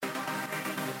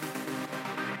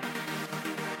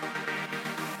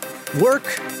Work,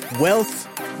 wealth,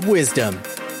 wisdom.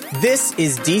 This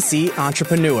is DC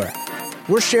Entrepreneur.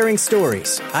 We're sharing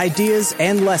stories, ideas,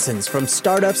 and lessons from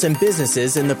startups and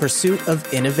businesses in the pursuit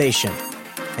of innovation.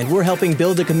 And we're helping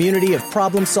build a community of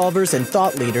problem solvers and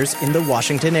thought leaders in the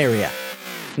Washington area.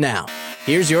 Now,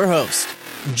 here's your host,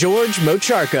 George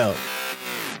Mocharko.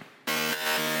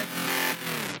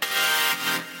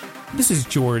 This is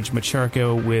George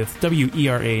Mocharko with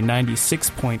WERA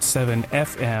 96.7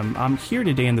 FM. I'm here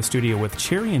today in the studio with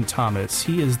Cherian Thomas.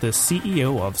 He is the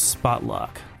CEO of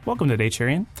Spotluck. Welcome today,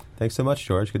 Cherian. Thanks so much,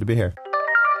 George. Good to be here.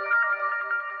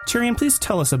 Cherian, please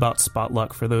tell us about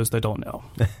Spotluck for those that don't know.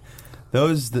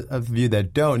 Those of you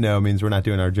that don't know means we're not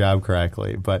doing our job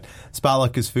correctly. But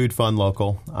Spotluck is food, fun,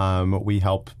 local. We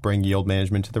help bring yield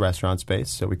management to the restaurant space.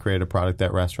 So we create a product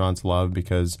that restaurants love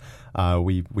because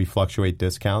we fluctuate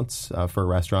discounts for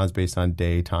restaurants based on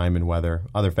day, time, and weather,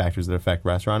 other factors that affect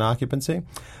restaurant occupancy.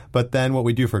 But then what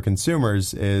we do for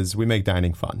consumers is we make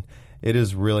dining fun. It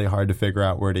is really hard to figure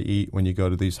out where to eat when you go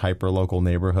to these hyper-local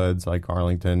neighborhoods like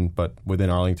Arlington, but within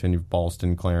Arlington, you've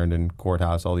Ballston, Clarendon,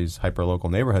 Courthouse, all these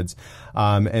hyper-local neighborhoods.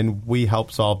 And we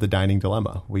help solve the dining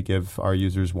dilemma. We give our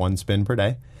users one spin per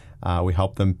day. We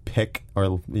help them pick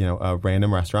a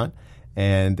random restaurant,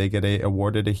 and they get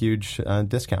awarded a huge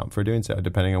discount for doing so,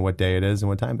 depending on what day it is and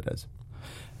what time it is.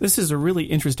 This is a really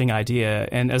interesting idea,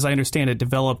 and as I understand it,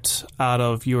 developed out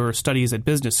of your studies at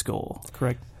business school,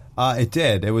 correct? It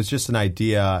did. It was just an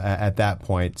idea at that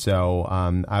point. So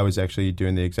I was actually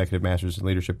doing the Executive Master's in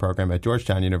Leadership program at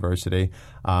Georgetown University.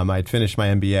 I had finished my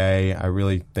MBA. I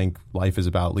really think life is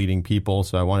about leading people,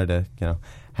 so I wanted to,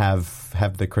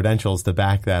 have the credentials to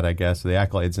back that, I guess, the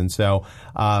accolades. And so,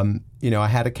 I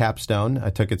had a capstone. I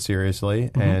took it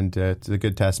seriously, and it's a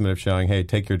good testament of showing, hey,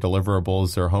 take your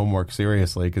deliverables or homework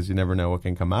seriously because you never know what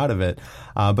can come out of it.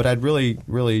 But I'd really,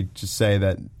 really just say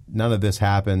that none of this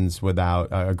happens without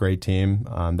a great team.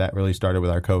 That really started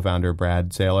with our co-founder,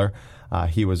 Brad Saylor.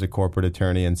 He was a corporate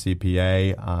attorney and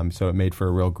CPA, so it made for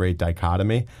a real great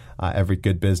dichotomy. Every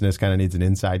good business kind of needs an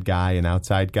inside guy, an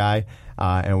outside guy,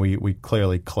 and we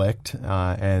clearly clicked.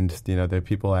 And the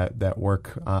people that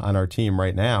work on our team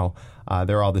right now,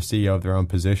 they're all the CEO of their own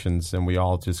positions, and we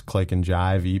all just click and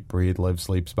jive, eat, breathe, live,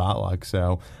 sleep, Spotluck.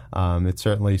 So it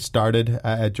certainly started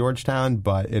at Georgetown,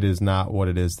 but it is not what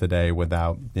it is today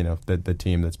without the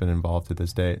team that's been involved to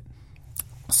this date.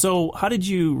 So how did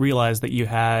you realize that you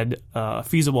had a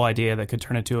feasible idea that could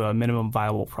turn into a minimum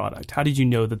viable product? How did you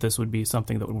know that this would be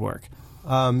something that would work?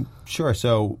 Sure.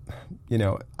 So,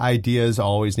 ideas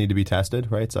always need to be tested,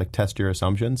 right? It's like test your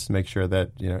assumptions, make sure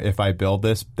that, if I build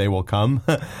this, they will come.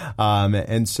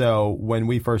 And so when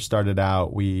we first started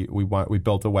out, we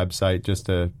built a website just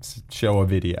to show a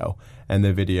video. And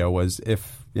the video was it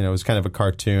was kind of a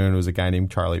cartoon. It was a guy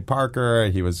named Charlie Parker.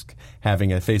 He was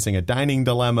facing a dining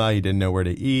dilemma. He didn't know where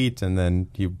to eat. And then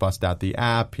he'd bust out the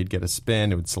app. He'd get a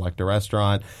spin. It would select a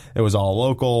restaurant. It was all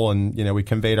local. And, we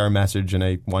conveyed our message in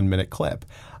a 1-minute clip.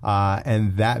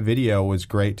 And that video was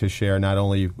great to share not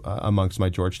only amongst my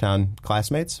Georgetown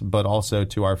classmates, but also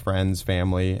to our friends,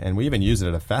 family, and we even used it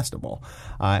at a festival.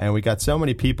 And we got so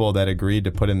many people that agreed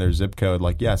to put in their zip code,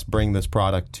 like, yes, bring this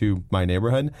product to my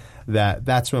neighborhood,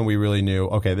 that's when we really knew,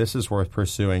 okay, this is worth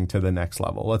pursuing to the next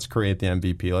level. Let's create the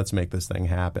MVP. Let's make this thing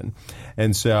happen.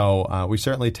 And so we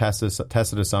certainly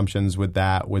tested assumptions with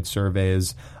that, with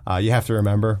surveys. You have to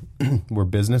remember, we're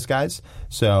business guys,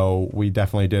 so we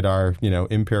definitely did our,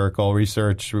 empirical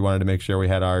research. We wanted to make sure we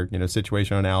had our,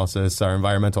 situational analysis, our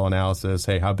environmental analysis.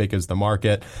 Hey, how big is the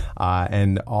market?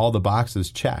 And all the boxes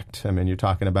checked. I mean, you're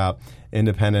talking about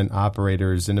independent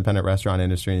operators, independent restaurant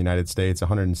industry in the United States,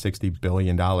 $160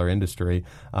 billion industry.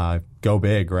 Go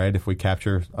big, right? If we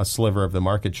capture a sliver of the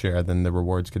market share, then the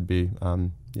rewards could be,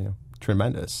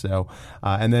 tremendous. So,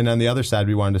 and then on the other side,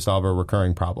 we wanted to solve a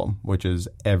recurring problem, which is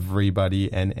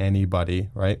everybody and anybody,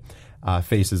 right,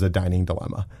 faces a dining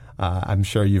dilemma. I'm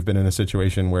sure you've been in a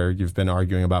situation where you've been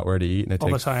arguing about where to eat, and it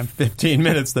takes 15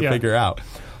 minutes to figure out.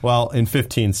 Well, in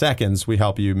 15 seconds, we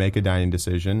help you make a dining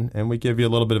decision, and we give you a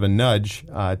little bit of a nudge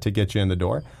to get you in the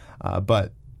door.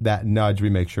 But that nudge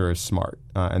we make sure is smart.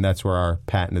 And that's where our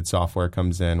patented software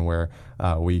comes in, where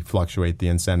we fluctuate the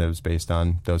incentives based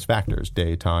on those factors: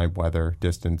 day, time, weather,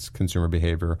 distance, consumer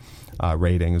behavior,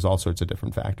 ratings, all sorts of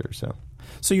different factors.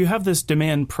 So you have this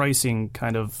demand pricing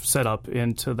kind of set up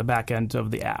into the back end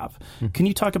of the app. Mm-hmm. Can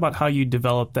you talk about how you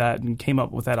developed that and came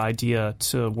up with that idea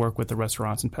to work with the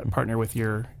restaurants and partner with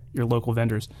your local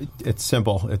vendors? It's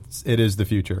simple. It is the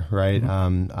future, right?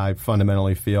 Mm-hmm. I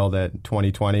fundamentally feel that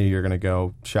 2020, you're going to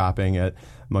go shopping at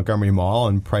Montgomery Mall,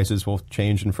 and prices will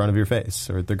change in front of your face,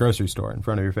 or at the grocery store in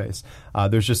front of your face.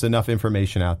 There's just enough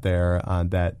information out there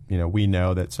that we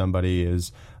know that somebody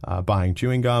is buying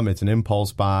chewing gum. It's an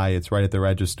impulse buy. It's right at the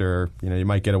register. You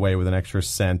might get away with an extra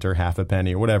cent or half a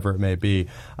penny or whatever it may be.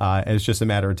 And it's just a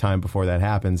matter of time before that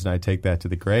happens, and I take that to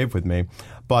the grave with me.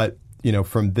 But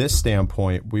from this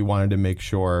standpoint, we wanted to make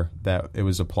sure that it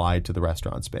was applied to the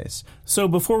restaurant space. So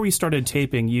before we started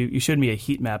taping, you showed me a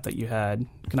heat map that you had.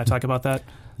 Can I talk about that?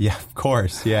 Yeah, of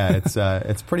course. Yeah,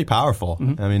 it's pretty powerful.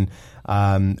 Mm-hmm. I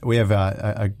mean, we have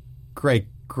a great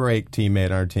teammate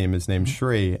on our team. His name's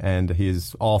Shri, and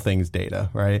he's all things data,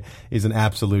 right? He's an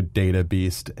absolute data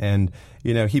beast. And,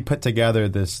 he put together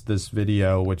this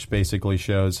video, which basically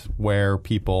shows where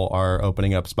people are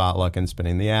opening up Spotluck and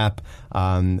spinning the app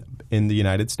in the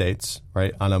United States,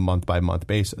 right, on a month-by-month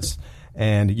basis.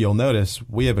 And you'll notice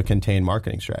we have a contained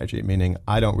marketing strategy, meaning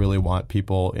I don't really want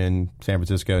people in San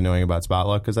Francisco knowing about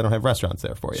Spotluck because I don't have restaurants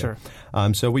there for you. Sure.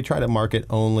 So we try to market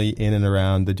only in and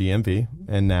around the DMV,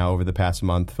 and now over the past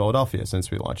month, Philadelphia,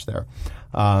 since we launched there.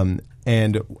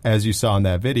 And as you saw in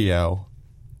that video,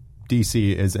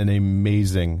 DC is an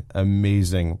amazing,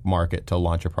 amazing market to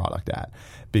launch a product at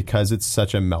because it's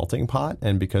such a melting pot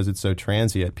and because it's so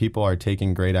transient. People are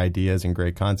taking great ideas and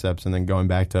great concepts and then going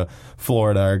back to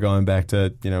Florida or going back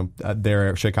to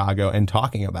their Chicago and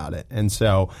talking about it. And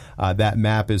so that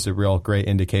map is a real great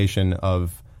indication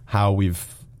of how we've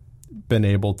been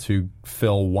able to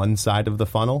fill one side of the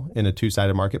funnel in a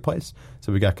two-sided marketplace.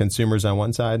 So we got consumers on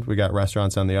one side, we got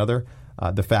restaurants on the other.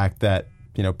 The fact that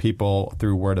people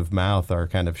through word of mouth are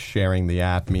kind of sharing the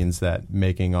app means that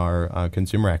making our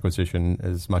consumer acquisition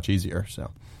is much easier.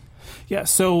 So, yeah.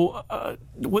 So,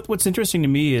 what's interesting to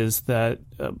me is that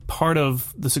part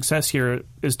of the success here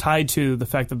is tied to the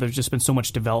fact that there's just been so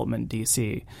much development in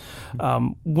DC.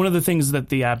 One of the things that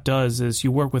the app does is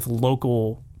you work with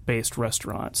local-based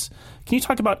restaurants. Can you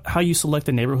talk about how you select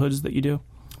the neighborhoods that you do?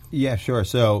 Yeah, sure.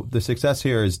 So the success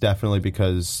here is definitely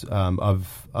because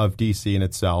of DC in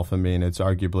itself. I mean, it's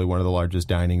arguably one of the largest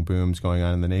dining booms going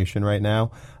on in the nation right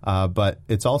now. But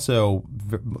it's also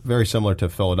very similar to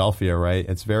Philadelphia, right?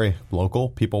 It's very local.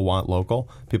 People want local.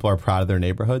 People are proud of their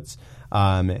neighborhoods.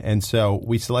 And so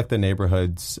we select the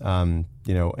neighborhoods, in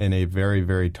a very,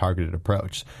 very targeted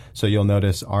approach. So you'll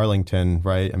notice Arlington,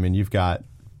 right? I mean,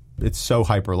 it's so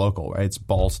hyper-local, right? It's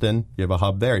Ballston. You have a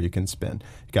hub there you can spin.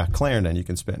 You got Clarendon you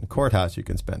can spin. Courthouse you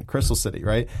can spin. Crystal City,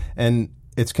 right? And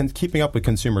it's keeping up with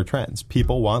consumer trends.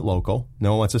 People want local.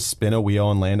 No one wants to spin a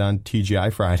wheel and land on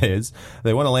TGI Fridays.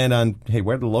 They want to land on, hey,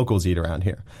 where do the locals eat around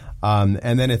here?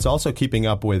 And then it's also keeping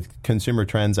up with consumer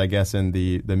trends, I guess, in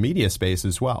the media space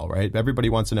as well, right? Everybody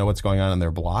wants to know what's going on in their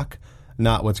block,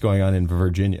 not what's going on in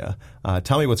Virginia.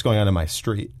 Tell me what's going on in my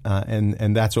street.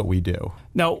 And that's what we do.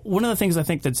 Now, one of the things I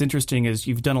think that's interesting is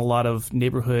you've done a lot of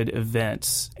neighborhood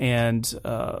events, and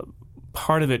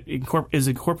part of it is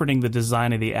incorporating the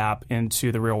design of the app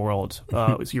into the real world.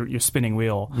 Your spinning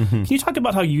wheel. Mm-hmm. Can you talk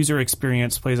about how user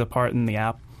experience plays a part in the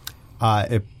app?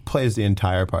 It plays the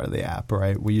entire part of the app,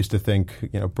 right? We used to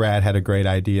think, Brad had a great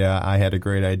idea, I had a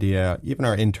great idea, even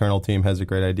our internal team has a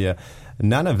great idea.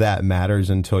 None of that matters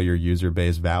until your user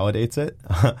base validates it.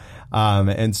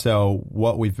 And so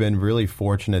what we've been really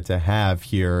fortunate to have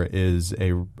here is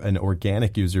an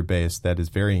organic user base that is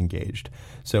very engaged.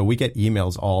 So we get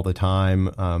emails all the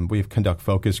time. We conduct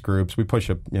focus groups. We push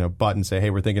a button, say, hey,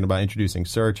 we're thinking about introducing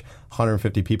search.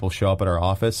 150 people show up at our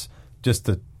office just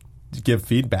to give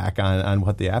feedback on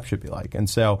what the app should be like. And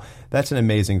so that's an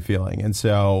amazing feeling. And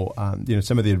so,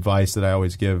 some of the advice that I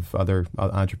always give other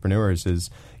entrepreneurs is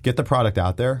get the product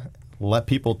out there, let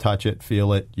people touch it,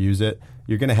 feel it, use it.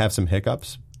 You're going to have some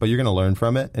hiccups, but you're going to learn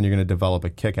from it, and you're going to develop a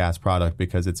kick-ass product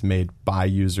because it's made by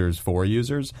users for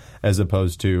users, as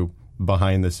opposed to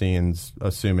behind the scenes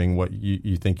assuming what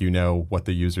you think what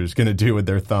the user is going to do with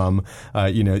their thumb.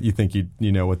 You think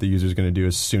you know what the user is going to do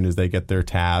as soon as they get their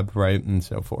tab, right, and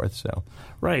so forth. So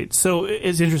right. So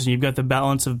it's interesting. You've got the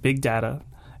balance of big data,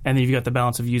 and then you've got the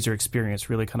balance of user experience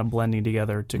really kind of blending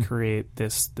together to create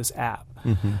this app.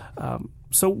 Mm-hmm.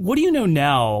 So what do you know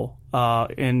now?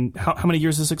 And how many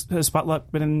years has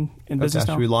Spotluck been in business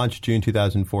now? We launched June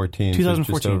 2014.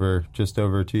 2014. So just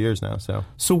over 2 years now. So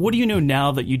what do you know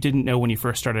now that you didn't know when you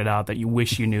first started out that you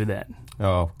wish you knew then?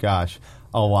 Oh, gosh,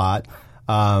 a lot.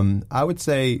 I would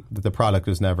say that the product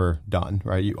was never done,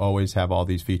 right? You always have all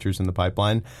these features in the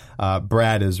pipeline.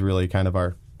 Brad is really kind of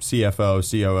our CFO,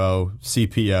 COO,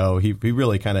 CPO. He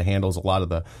really kind of handles a lot of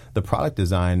the product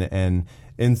design, and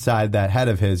inside that head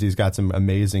of his, he's got some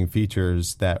amazing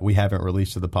features that we haven't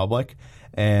released to the public.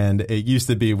 And it used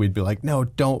to be we'd be like, no,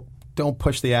 don't don't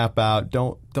push the app out.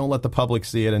 Don't let the public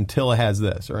see it until it has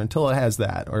this or until it has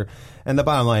that. And the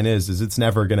bottom line is it's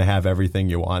never going to have everything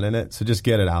you want in it. So just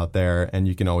get it out there, and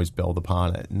you can always build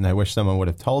upon it. And I wish someone would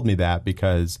have told me that,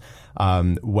 because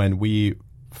when we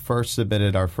first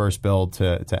submitted our first build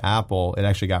to Apple, it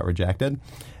actually got rejected.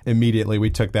 Immediately,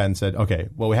 we took that and said, okay,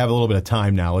 well, we have a little bit of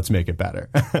time now. Let's make it better.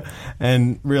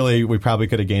 And really, we probably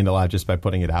could have gained a lot just by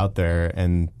putting it out there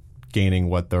and gaining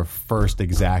what the first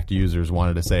exact users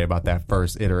wanted to say about that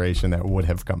first iteration that would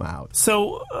have come out.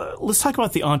 So let's talk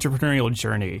about the entrepreneurial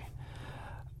journey.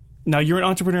 Now, you're an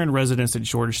entrepreneur in residence at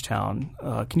Georgetown.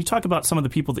 Can you talk about some of the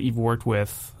people that you've worked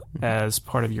with as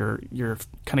part of your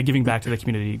kind of giving back to the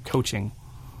community, coaching?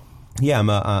 Yeah, I'm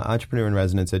an entrepreneur in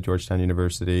residence at Georgetown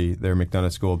University. Their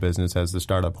McDonough School of Business has the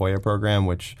Startup Hoya program,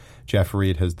 which Jeff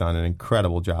Reed has done an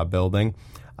incredible job building.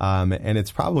 And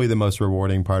it's probably the most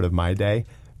rewarding part of my day,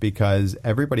 because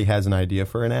everybody has an idea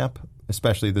for an app,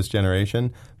 especially this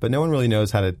generation, but no one really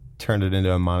knows how to turn it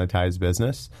into a monetized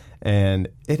business. And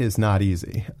it is not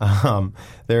easy.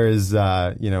 There's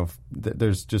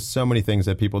just so many things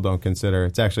that people don't consider.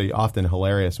 It's actually often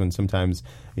hilarious when sometimes,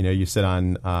 you sit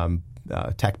on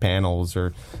tech panels,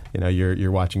 or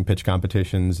you're watching pitch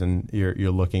competitions, and you're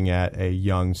looking at a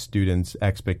young student's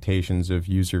expectations of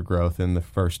user growth in the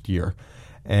first year,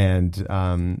 and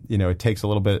it takes a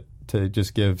little bit to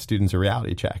just give students a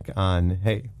reality check on,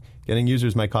 hey, getting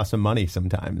users might cost some money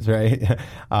sometimes, right?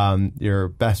 Your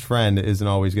best friend isn't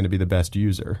always going to be the best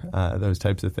user, those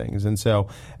types of things. And so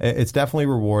it's definitely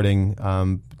rewarding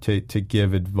to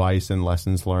give advice and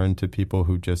lessons learned to people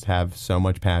who just have so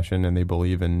much passion, and they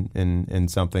believe in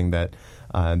something that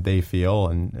they feel,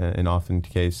 and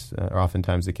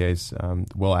oftentimes the case,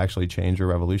 will actually change or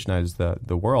revolutionize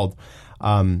the world.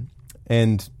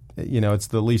 And it's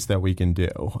the least that we can do.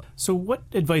 So what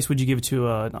advice would you give to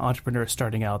an entrepreneur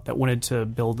starting out that wanted to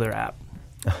build their app?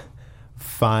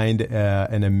 Find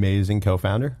an amazing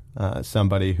co-founder,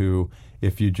 somebody who,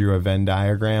 if you drew a Venn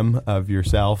diagram of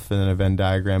yourself and then a Venn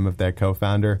diagram of that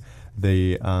co-founder,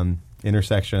 the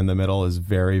intersection in the middle is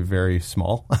very, very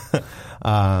small,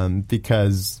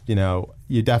 because,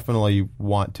 you definitely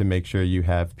want to make sure you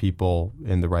have people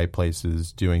in the right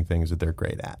places doing things that they're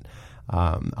great at.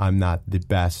 I'm not the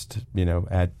best,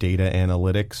 at data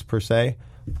analytics per se,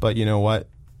 but you know what?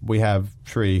 We have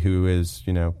Sri, who is,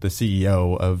 the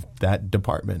CEO of that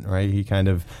department, right? He kind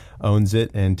of owns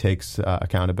it and takes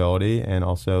accountability, and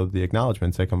also the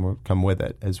acknowledgments that come with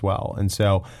it as well. And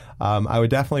so I would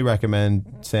definitely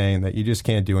recommend saying that you just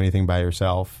can't do anything by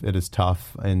yourself. It is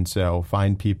tough. And so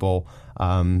find people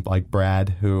like Brad,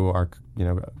 who are,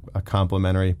 a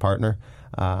complementary partner,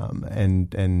 and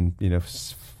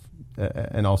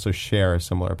also share a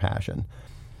similar passion.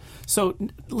 So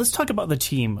let's talk about the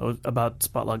team, about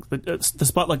Spotluck, the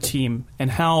Spotluck team,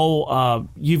 and how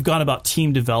you've gone about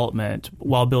team development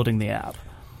while building the app.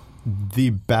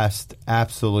 The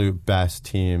absolute best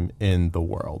team in the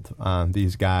world.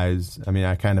 These guys,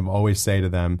 I kind of always say to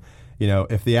them,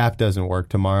 if the app doesn't work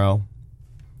tomorrow,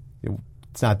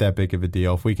 it's not that big of a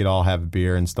deal. If we could all have a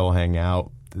beer and still hang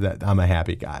out, I'm a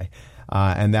happy guy.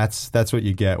 And that's what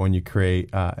you get when you create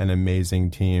an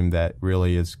amazing team that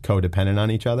really is codependent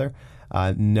on each other.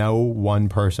 No one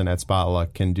person at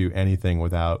Spotluck can do anything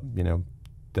without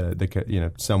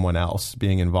someone else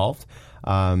being involved.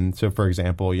 So, for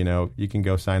example, you can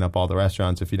go sign up all the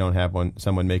restaurants if you don't have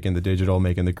someone making the digital,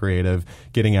 making the creative,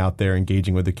 getting out there,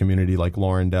 engaging with the community like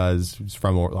Lauren does, who's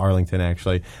from Arlington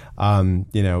actually.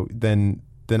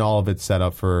 Then all of it's set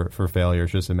up for failure.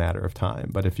 It's just a matter of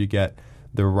time. But if you get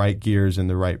the right gears in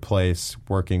the right place,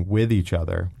 working with each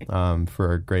other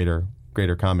for a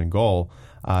greater common goal,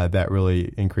 that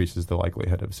really increases the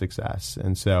likelihood of success.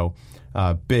 And so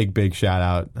big shout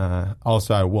out.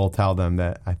 Also, I will tell them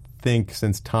that I think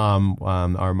since Tom,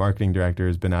 our marketing director,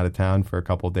 has been out of town for a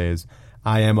couple of days,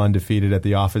 I am undefeated at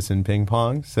the office in ping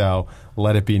pong, so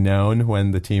let it be known when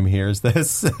the team hears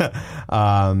this.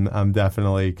 I'm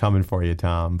definitely coming for you,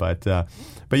 Tom. But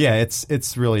yeah,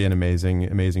 it's really an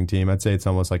amazing team. I'd say it's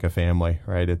almost like a family,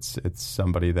 right? It's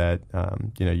somebody that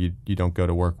you don't go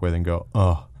to work with and go,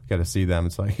 oh, got to see them.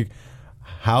 It's like,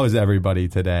 how is everybody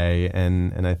today?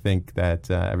 And I think that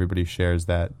everybody shares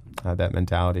that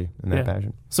mentality and that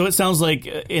passion. So it sounds like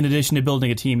in addition to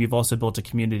building a team, you've also built a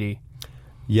community.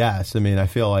 Yes. I mean, I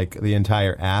feel like the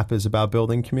entire app is about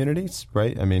building communities,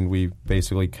 right? I mean, we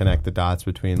basically connect the dots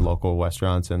between local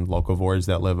restaurants and locavores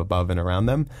that live above and around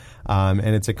them.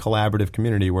 And it's a collaborative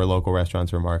community where local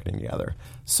restaurants are marketing together.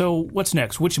 So what's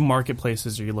next? Which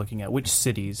marketplaces are you looking at? Which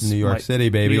cities? New York City,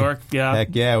 baby. New York, yeah.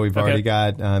 Heck yeah. We've already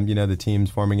got, the teams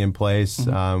forming in place.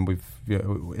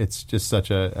 It's just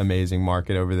such an amazing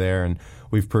market over there. And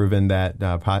we've proven that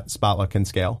Spotluck can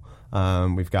scale.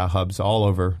 We've got hubs all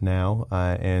over now,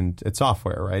 and it's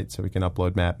software, right? So we can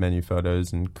upload map menu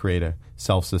photos and create a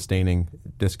self-sustaining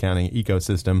discounting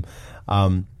ecosystem.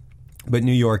 But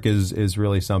New York is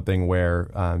really something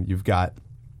where you've got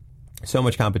so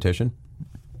much competition.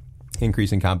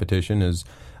 Increasing competition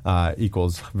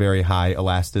equals very high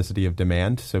elasticity of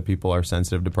demand, so people are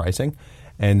sensitive to pricing.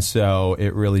 And so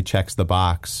it really checks the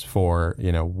box for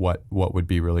what would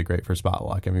be really great for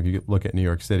Spotluck. I mean, if you look at New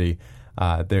York City,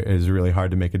 there is really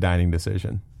hard to make a dining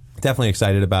decision. Definitely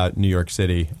excited about New York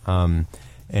City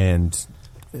and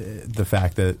the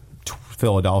fact that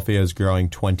Philadelphia is growing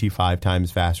 25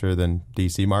 times faster than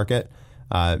DC market.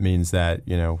 Means that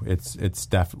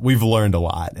we've learned a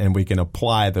lot, and we can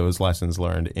apply those lessons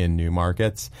learned in new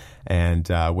markets. And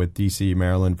with DC,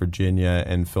 Maryland, Virginia,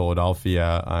 and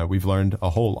Philadelphia, we've learned a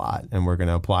whole lot, and we're going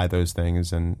to apply those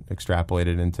things and extrapolate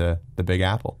it into the Big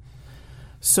Apple.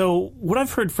 So what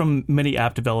I've heard from many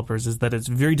app developers is that it's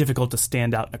very difficult to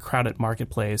stand out in a crowded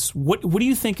marketplace. What do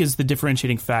you think is the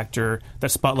differentiating factor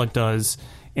that Spotluck does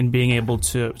in being able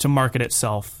to market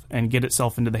itself and get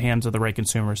itself into the hands of the right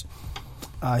consumers?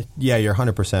 Yeah, you're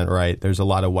 100% right. There's a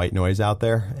lot of white noise out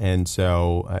there, and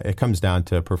so it comes down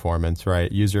to performance,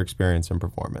 right? User experience and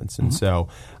performance. And so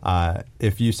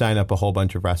if you sign up a whole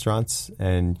bunch of restaurants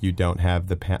and you don't have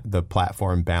the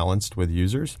platform balanced with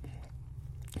users,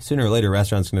 sooner or later,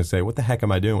 restaurants are going to say, what the heck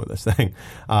am I doing with this thing?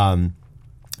 And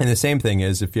the same thing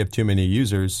is if you have too many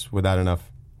users without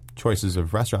enough choices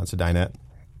of restaurants to dine at,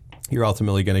 you're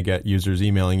ultimately going to get users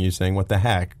emailing you saying, what the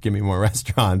heck, give me more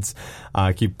restaurants,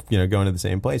 keep going to the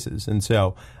same places. And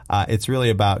so it's really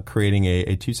about creating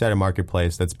a two-sided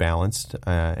marketplace that's balanced,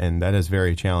 and that is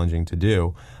very challenging to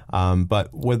do. But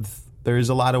there is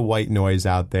a lot of white noise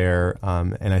out there,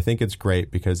 and I think it's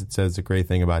great because it says a great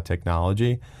thing about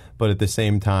technology. But at the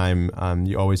same time,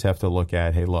 you always have to look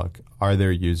at, hey, look, are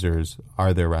there users?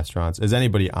 Are there restaurants? Is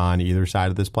anybody on either side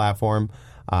of this platform?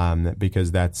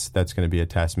 Because that's going to be a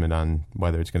testament on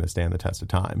whether it's going to stand the test of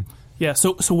time. Yeah.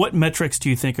 So what metrics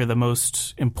do you think are the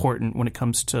most important when it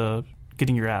comes to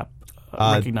getting your app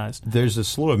recognized? There's a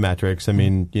slew of metrics. I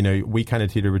mean, we kind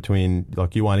of teeter between,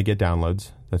 look, you want to get downloads.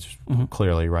 That's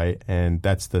clearly right. And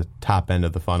that's the top end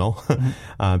of the funnel.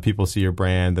 People see your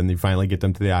brand, then you finally get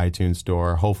them to the iTunes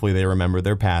store. Hopefully they remember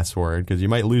their password, because you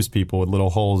might lose people with little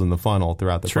holes in the funnel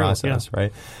throughout the process,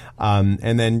 right?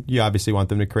 And then you obviously want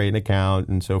them to create an account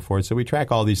and so forth. So we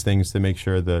track all these things to make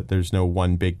sure that there's no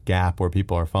one big gap where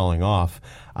people are falling off.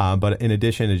 But in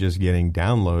addition to just getting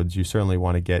downloads, you certainly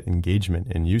want to get engagement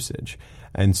and usage.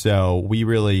 And so we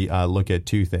really look at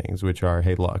two things, which are,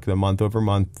 hey, look, the month over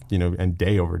month, and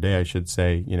day over day, I should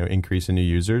say, increase in new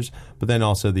users, but then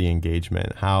also the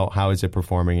engagement. How is it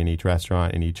performing in each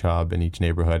restaurant, in each hub, in each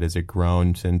neighborhood? Has it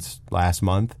grown since last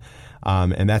month?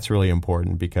 And that's really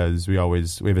important because we have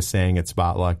a saying at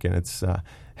Spotluck, and it's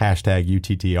hashtag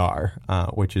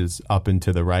UTTR, which is up and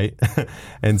to the right.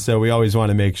 And so we always want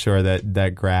to make sure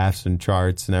that graphs and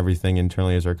charts and everything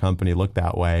internally as our company look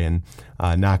that way. And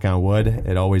knock on wood,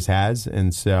 it always has.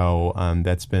 And so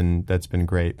that's been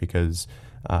great because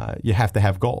you have to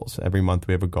have goals. Every month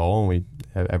we have a goal, and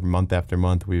every month after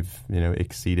month we've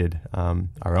exceeded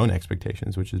our own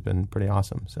expectations, which has been pretty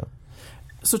awesome.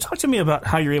 So talk to me about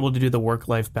how you're able to do the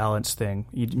work-life balance thing.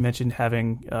 You mentioned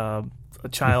having a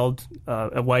child,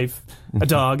 a wife, a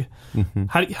dog.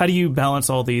 How do you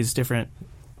balance all these different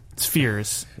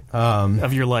spheres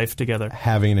of your life together?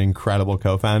 Having an incredible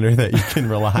co-founder that you can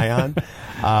rely on,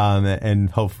 and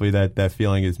hopefully that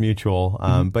feeling is mutual.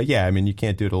 But yeah, I mean, you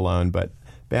can't do it alone, but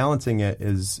balancing it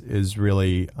is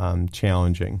really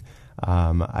challenging.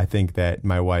 I think that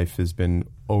my wife has been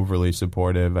overly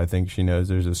supportive. I think she knows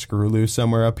there's a screw loose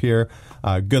somewhere up here.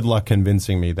 Good luck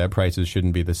convincing me that prices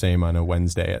shouldn't be the same on a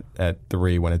Wednesday at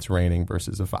 3 when it's raining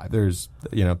versus a 5. There's,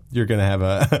 you're going to have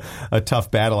a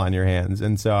tough battle on your hands.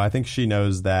 And so I think she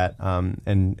knows that,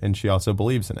 and she also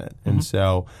believes in it. And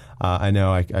so I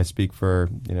know I speak for,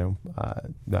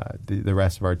 the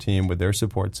rest of our team with their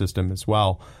support system as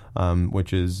well,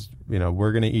 which is,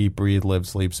 we're going to eat, breathe, live,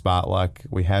 sleep Spotluck.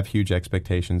 We have huge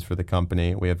expectations for the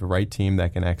company. We have the right team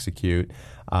that can execute.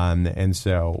 And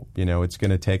so, it's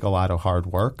going to take a lot of hard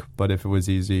work. But if it was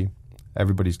easy,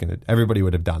 everybody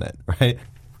would have done it, right?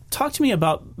 Talk to me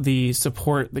about the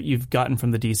support that you've gotten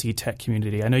from the DC tech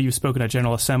community. I know you've spoken at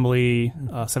General Assembly,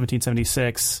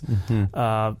 1776.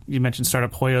 You mentioned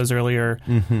Startup Hoyas earlier.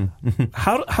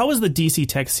 How is the DC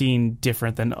tech scene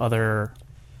different than other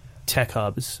tech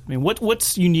hubs? I mean,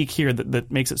 what's unique here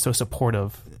that makes it so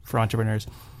supportive for entrepreneurs?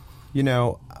 You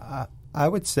know, I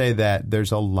would say that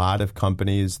there's a lot of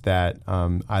companies that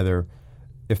either,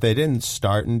 if they didn't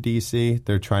start in D.C.,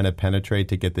 they're trying to penetrate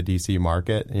to get the D.C.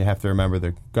 market. And you have to remember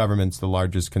the government's the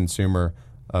largest consumer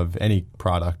of any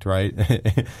product, right?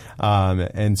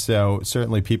 And so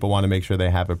certainly people want to make sure they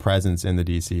have a presence in the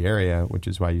D.C. area, which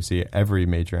is why you see every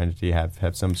major entity have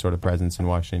some sort of presence in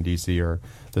Washington, D.C. or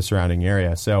the surrounding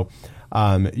area. So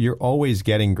you're always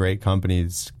getting great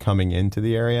companies coming into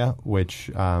the area, which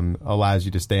allows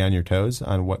you to stay on your toes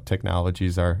on what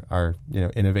technologies are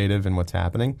innovative and what's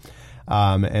happening.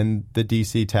 And the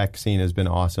DC tech scene has been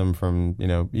awesome from,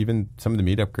 even some of the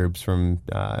meetup groups from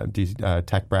DC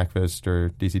Tech Breakfast or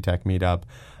DC Tech Meetup.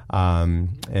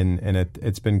 And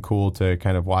it's been cool to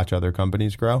kind of watch other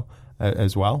companies grow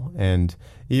as well. And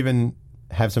even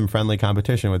have some friendly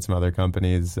competition with some other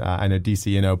companies. I know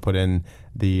DC put in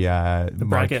the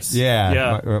brackets.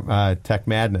 Tech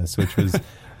Madness, which was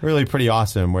really pretty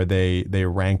awesome, where they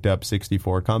ranked up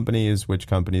 64 companies, which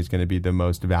company is going to be the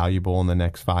most valuable in the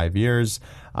next 5 years.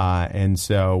 And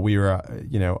so we were,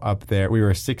 up there. We were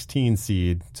a 16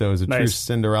 seed, so it was a true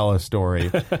Cinderella story.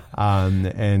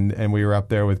 And we were up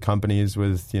there with companies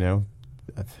with,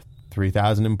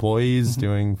 3,000 employees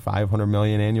doing 500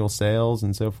 million annual sales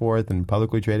and so forth, and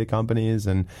publicly traded companies.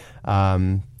 And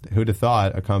who'd have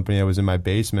thought a company that was in my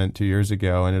basement 2 years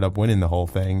ago ended up winning the whole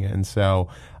thing? And so,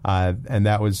 and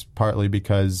that was partly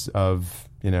because of,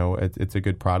 it's a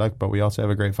good product, but we also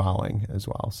have a great following as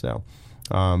well. So,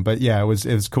 but yeah, it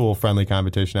was cool, friendly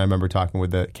competition. I remember talking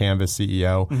with the Canvas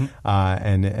CEO,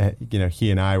 and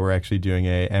he and I were actually doing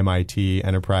a MIT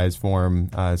Enterprise Forum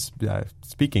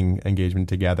speaking engagement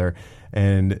together,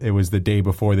 and it was the day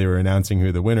before they were announcing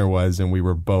who the winner was, and we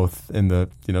were both in the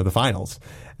the finals.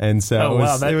 And so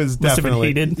it was definitely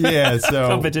heated. Yeah. So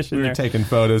competition we were taking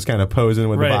photos, kind of posing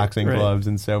with the boxing gloves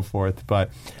and so forth.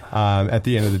 But at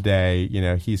the end of the day,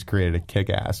 he's created a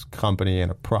kick-ass company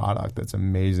and a product that's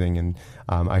amazing, and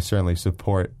I certainly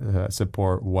support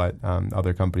what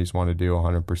other companies want to do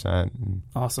 100%.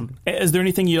 Awesome. Is there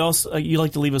anything you'd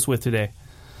like to leave us with today?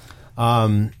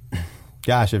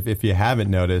 Gosh, if you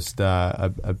haven't noticed,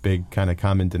 a big kind of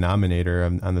common denominator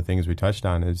on the things we touched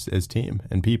on is team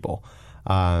and people.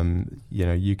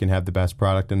 You can have the best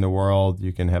product in the world,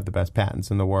 you can have the best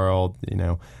patents in the world,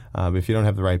 but if you don't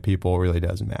have the right people, it really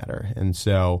doesn't matter. And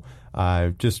so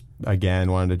just,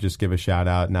 again, wanted to just give a shout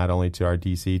out not only to our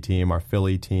DC team, our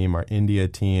Philly team, our India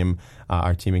team,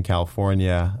 our team in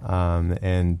California,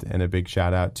 and a big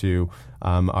shout out to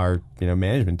our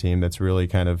management team that's really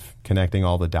kind of connecting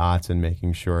all the dots and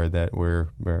making sure that we're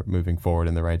moving forward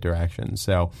in the right direction.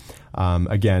 So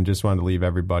again, just wanted to leave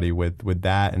everybody with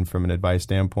that. And from an advice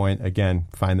standpoint, again,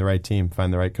 find the right team,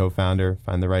 find the right co-founder,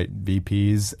 find the right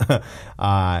VPs,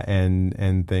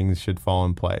 and things should fall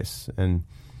in place. And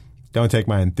don't take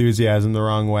my enthusiasm the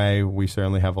wrong way. We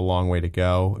certainly have a long way to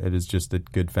go. It is just a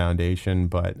good foundation,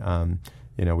 but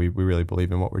we really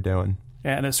believe in what we're doing.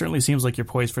 Yeah, and it certainly seems like you're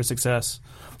poised for success.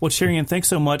 Well, Cherian, thanks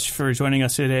so much for joining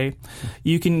us today.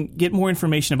 You can get more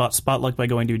information about Spotluck by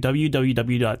going to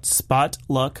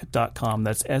www.spotluck.com.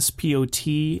 That's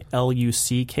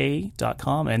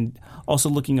SPOTLUCK.com, and also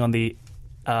looking on the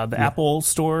Apple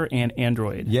Store and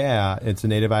Android. Yeah, it's a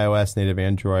native iOS, native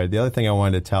Android. The other thing I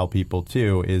wanted to tell people,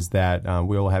 too, is that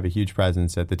we will have a huge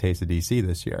presence at the Taste of DC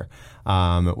this year,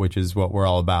 which is what we're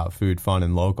all about, food, fun,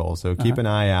 and local. So keep an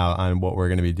eye out on what we're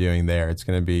going to be doing there. It's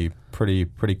going to be pretty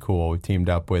cool. We've teamed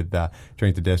up with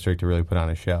Drink the District to really put on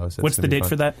a show. So what's the date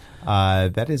for that?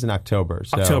 That is in October.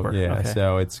 So, October. Yeah. Okay.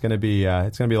 So it's going to be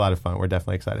a lot of fun. We're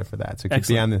definitely excited for that. So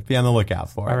be on the lookout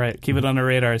for it. All right. Keep it on our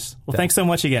radars. Well, thanks so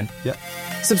much again. Yep.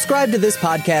 Subscribe to this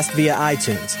podcast via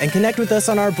iTunes and connect with us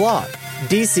on our blog,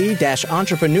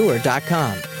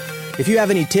 dc-entrepreneur.com. If you have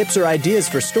any tips or ideas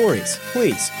for stories,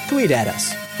 please tweet at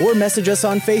us or message us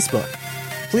on Facebook.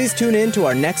 Please tune in to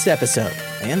our next episode,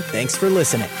 and thanks for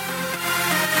listening.